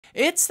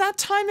It's that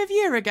time of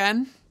year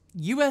again.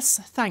 US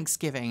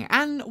Thanksgiving,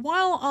 and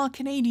while our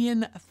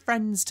Canadian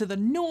friends to the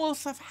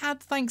north have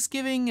had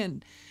Thanksgiving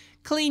and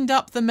cleaned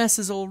up the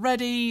messes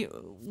already,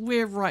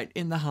 we're right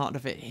in the heart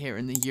of it here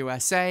in the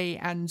USA,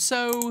 and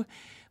so,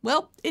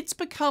 well, it's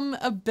become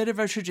a bit of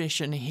a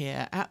tradition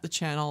here at the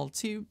channel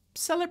to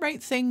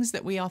celebrate things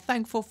that we are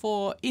thankful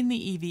for in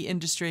the EV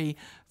industry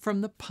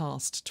from the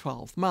past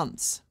 12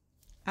 months.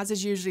 As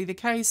is usually the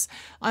case,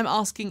 I'm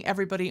asking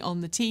everybody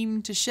on the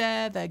team to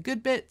share their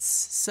good bits,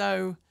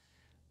 so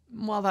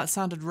while that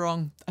sounded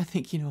wrong, I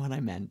think you know what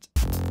I meant.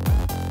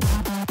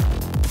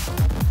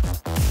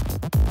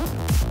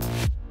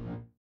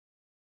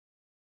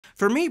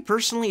 For me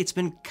personally, it's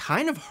been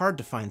kind of hard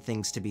to find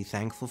things to be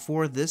thankful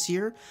for this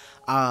year.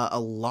 A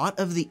lot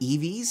of the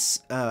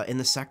EVs in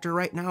the sector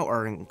right now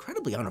are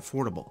incredibly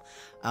unaffordable.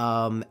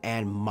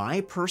 And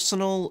my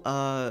personal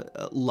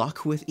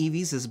luck with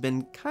EVs has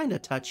been kind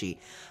of touchy.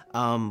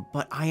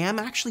 But I am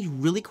actually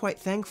really quite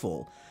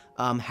thankful,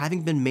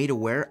 having been made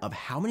aware of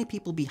how many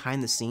people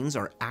behind the scenes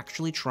are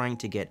actually trying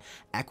to get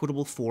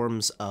equitable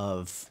forms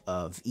of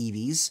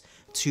EVs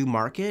to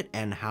market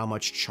and how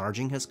much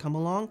charging has come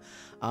along.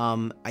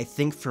 I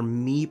think for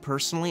me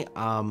personally,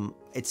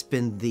 it's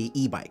been the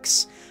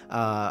e-bikes.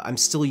 I'm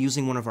still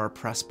using one of our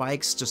press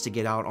bikes just to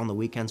get out on the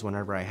weekends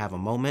whenever I have a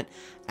moment,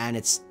 and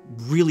it's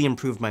really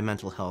improved my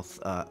mental health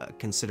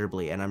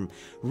considerably, and I'm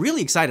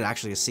really excited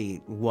actually to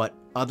see what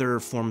other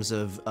forms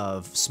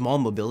of small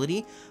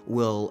mobility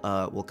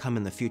will come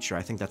in the future.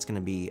 I think that's going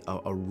to be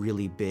a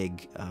really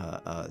big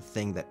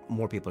thing that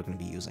more people are going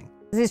to be using.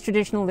 As is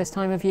traditional this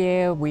time of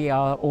year, we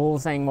are all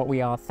saying what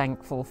we are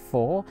thankful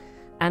for.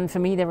 And for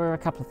me, there are a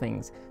couple of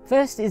things.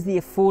 First is the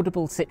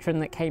affordable Citroen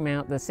that came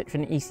out, the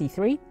Citroen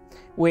EC3,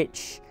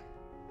 which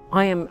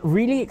I am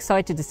really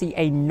excited to see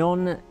a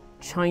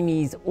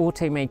non-Chinese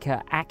automaker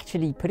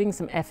actually putting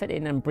some effort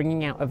in and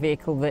bringing out a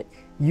vehicle that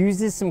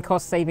uses some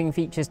cost-saving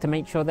features to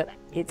make sure that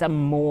it's a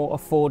more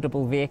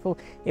affordable vehicle.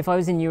 If I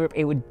was in Europe,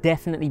 it would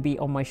definitely be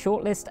on my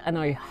shortlist, and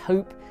I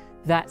hope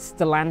that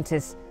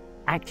Stellantis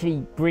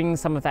actually brings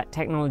some of that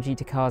technology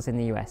to cars in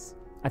the US.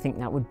 I think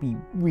that would be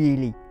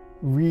really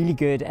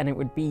good, and it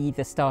would be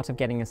the start of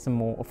getting us some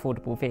more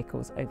affordable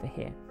vehicles over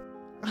here.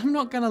 I'm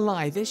not gonna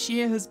lie, this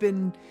year has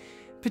been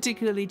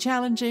particularly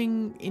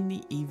challenging in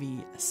the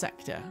EV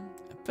sector,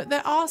 but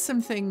there are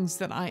some things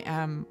that I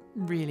am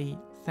really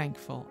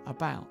thankful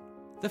about.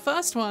 The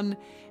first one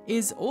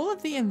is all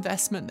of the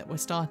investment that we're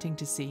starting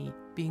to see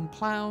being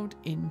ploughed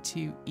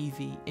into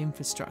EV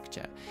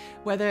infrastructure,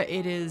 whether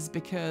it is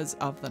because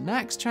of the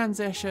next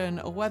transition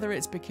or whether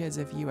it's because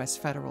of US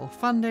federal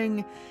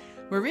funding.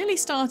 We're really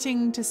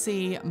starting to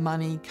see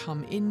money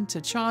come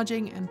into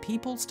charging and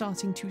people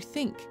starting to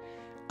think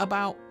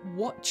about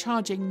what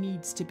charging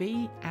needs to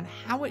be and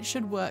how it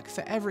should work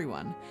for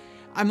everyone.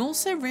 I'm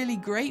also really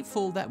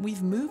grateful that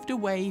we've moved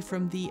away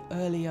from the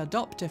early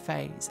adopter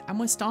phase and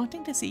we're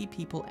starting to see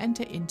people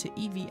enter into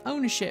EV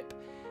ownership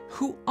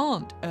who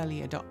aren't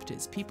early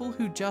adopters, people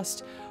who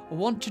just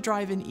want to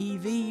drive an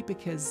EV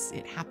because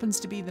it happens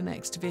to be the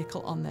next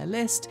vehicle on their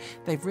list.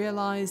 They've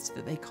realized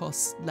that they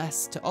cost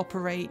less to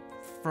operate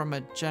from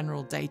a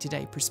general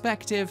day-to-day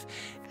perspective,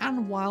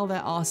 and while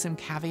there are some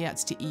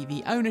caveats to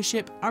EV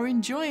ownership, are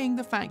enjoying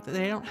the fact that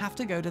they don't have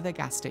to go to their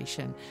gas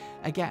station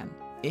again.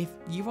 If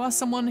you are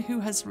someone who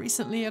has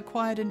recently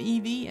acquired an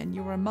EV and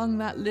you're among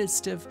that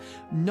list of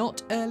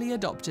not early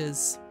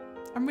adopters,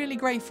 I'm really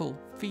grateful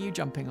for you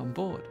jumping on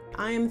board.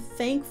 I am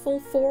thankful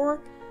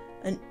for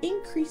an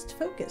increased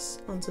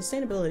focus on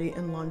sustainability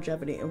and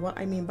longevity. And what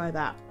I mean by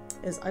that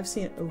is I've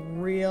seen a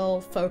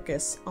real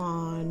focus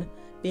on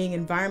being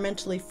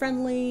environmentally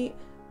friendly,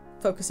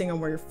 focusing on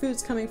where your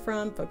food's coming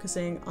from,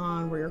 focusing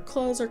on where your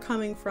clothes are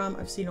coming from.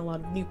 I've seen a lot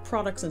of new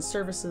products and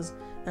services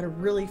that are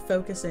really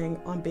focusing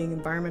on being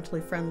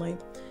environmentally friendly.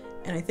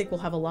 And I think we'll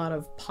have a lot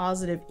of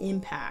positive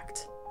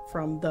impact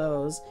from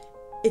those.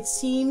 It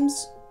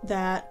seems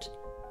that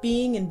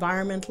being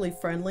environmentally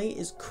friendly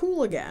is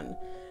cool again.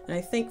 And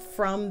I think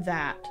from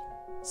that,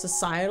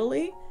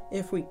 societally,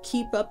 if we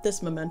keep up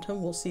this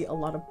momentum, we'll see a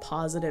lot of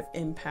positive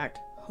impact,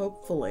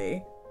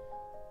 hopefully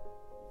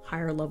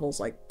higher levels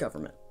like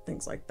government,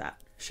 things like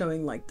that,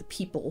 showing like the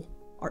people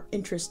are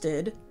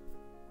interested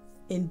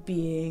in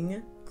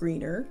being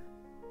greener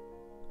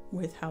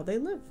with how they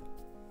live.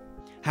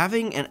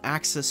 Having an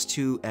access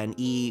to an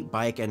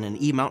e-bike and an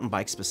e-mountain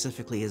bike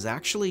specifically has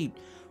actually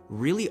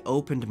really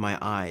opened my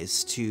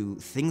eyes to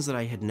things that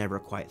I had never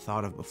quite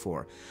thought of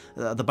before.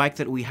 The bike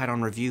that we had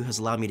on review has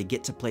allowed me to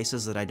get to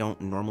places that I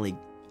don't normally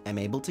am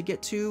able to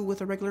get to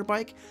with a regular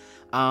bike,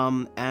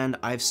 and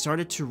I've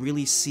started to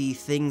really see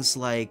things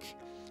like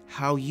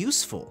how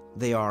useful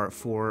they are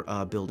for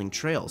building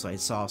trails. I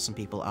saw some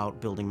people out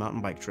building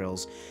mountain bike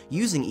trails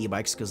using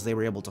e-bikes because they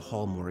were able to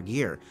haul more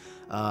gear.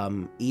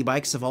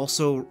 E-bikes have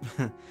also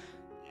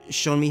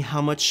shown me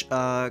how much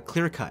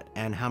clear cut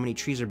and how many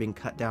trees are being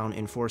cut down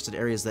in forested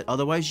areas that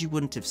otherwise you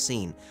wouldn't have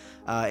seen.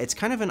 It's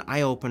kind of an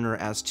eye-opener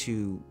as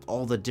to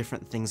all the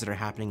different things that are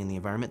happening in the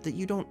environment that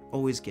you don't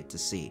always get to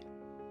see.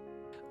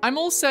 I'm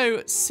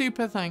also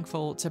super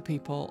thankful to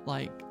people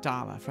like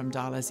Darla from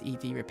Darla's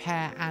EV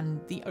Repair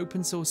and the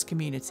open source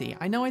community.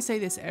 I know I say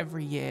this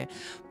every year,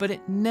 but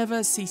it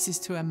never ceases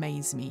to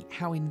amaze me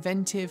how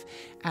inventive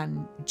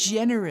and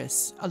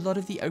generous a lot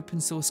of the open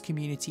source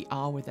community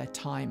are with their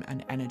time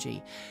and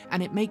energy.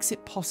 And it makes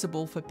it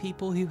possible for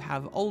people who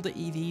have older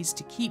EVs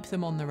to keep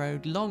them on the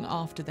road long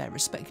after their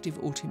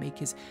respective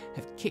automakers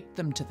have kicked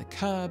them to the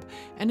curb.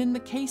 And in the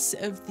case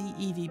of the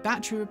EV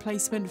battery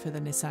replacement for the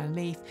Nissan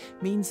Leaf,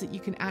 means that you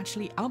can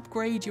actually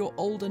upgrade your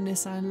older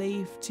Nissan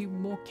Leaf to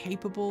more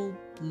capable,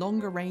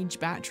 longer range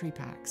battery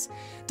packs.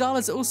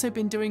 Darla's also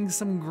been doing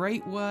some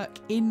great work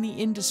in the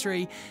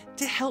industry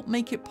to help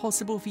make it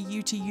possible for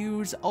you to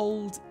use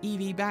old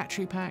EV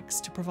battery packs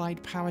to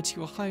provide power to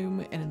your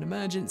home in an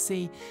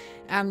emergency.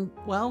 And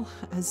well,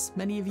 as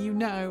many of you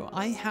know,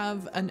 I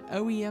have an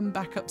OEM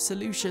backup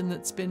solution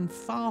that's been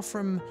far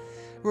from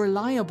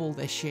reliable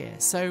this year.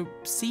 So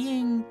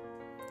seeing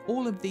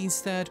all of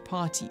these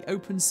third-party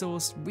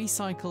open-source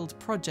recycled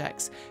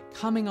projects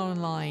coming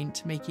online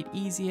to make it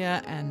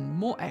easier and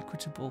more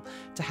equitable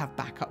to have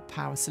backup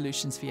power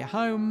solutions for your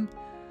home,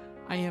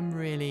 I am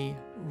really,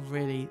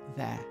 really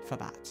there for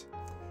that.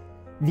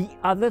 The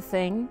other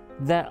thing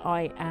that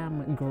I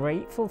am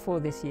grateful for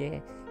this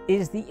year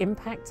is the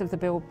impact of the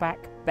Build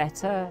Back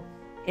Better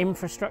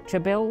infrastructure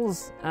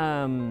bills.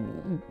 I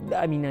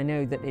mean, I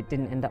know that it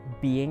didn't end up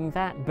being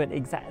that, but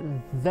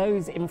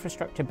those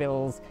infrastructure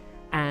bills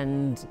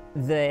and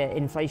the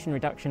Inflation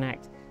Reduction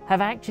Act have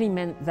actually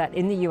meant that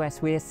in the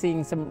US we're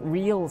seeing some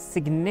real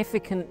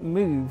significant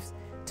moves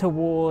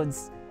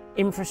towards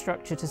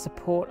infrastructure to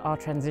support our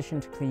transition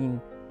to clean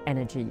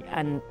energy.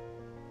 And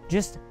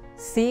just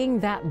seeing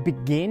that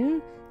begin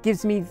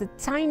gives me the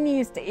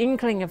tiniest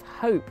inkling of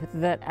hope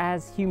that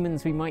as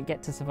humans we might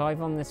get to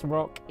survive on this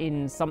rock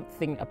in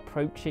something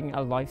approaching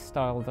a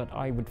lifestyle that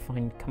I would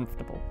find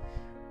comfortable.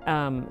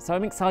 So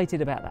I'm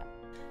excited about that.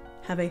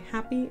 Have a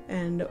happy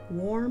and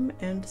warm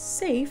and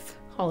safe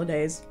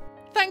holidays.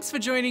 Thanks for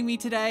joining me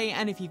today,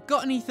 and if you've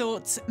got any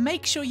thoughts,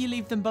 make sure you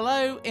leave them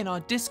below in our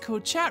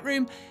Discord chat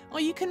room, or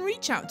you can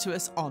reach out to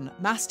us on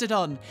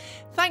Mastodon.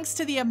 Thanks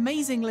to the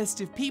amazing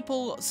list of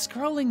people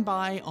scrolling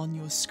by on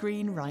your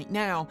screen right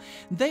now.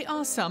 They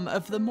are some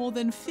of the more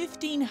than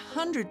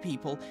 1,500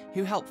 people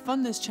who help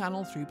fund this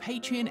channel through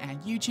Patreon and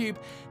YouTube,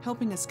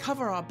 helping us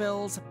cover our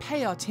bills,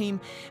 pay our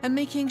team, and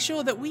making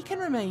sure that we can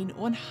remain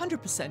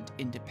 100%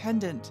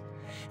 independent.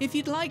 If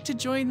you'd like to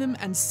join them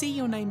and see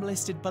your name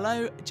listed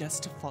below,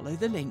 just follow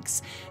the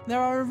links. There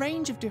are a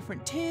range of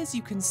different tiers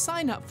you can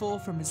sign up for,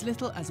 from as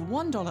little as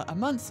 $1 a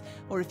month,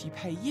 or if you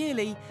pay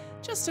yearly,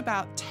 just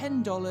about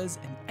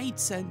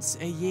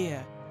 $10.08 a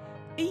year.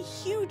 A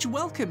huge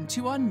welcome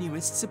to our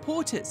newest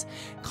supporters: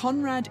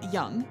 Conrad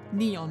Young,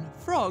 Neon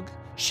Frog,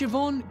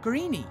 Siobhan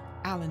Greeny,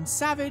 Alan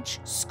Savage,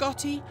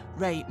 Scotty,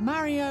 Ray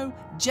Mario,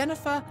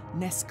 Jennifer,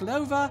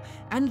 Nesklova,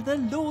 and the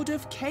Lord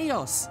of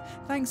Chaos.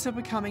 Thanks for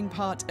becoming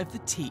part of the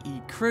TE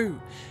crew.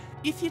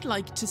 If you'd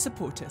like to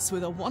support us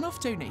with a one-off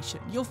donation,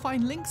 you'll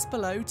find links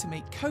below to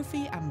make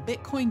Ko-fi and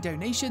Bitcoin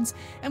donations,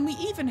 and we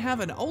even have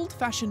an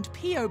old-fashioned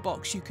PO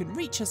box you can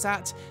reach us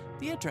at.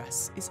 The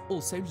address is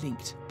also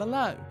linked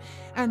below.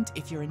 And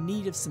if you're in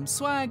need of some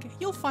swag,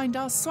 you'll find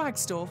our swag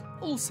store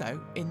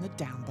also in the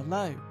down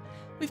below.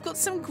 We've got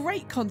some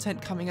great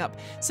content coming up,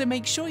 so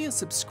make sure you're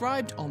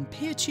subscribed on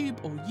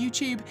PeerTube or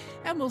YouTube,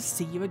 and we'll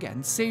see you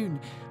again soon.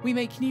 We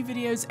make new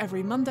videos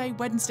every Monday,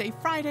 Wednesday,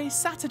 Friday,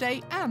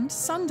 Saturday, and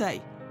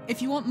Sunday.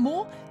 If you want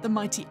more, the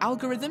mighty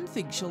algorithm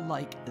thinks you'll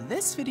like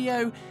this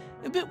video,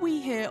 but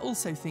we here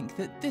also think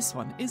that this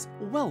one is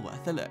well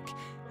worth a look.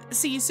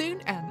 See you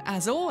soon, and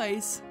as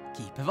always,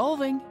 keep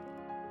evolving.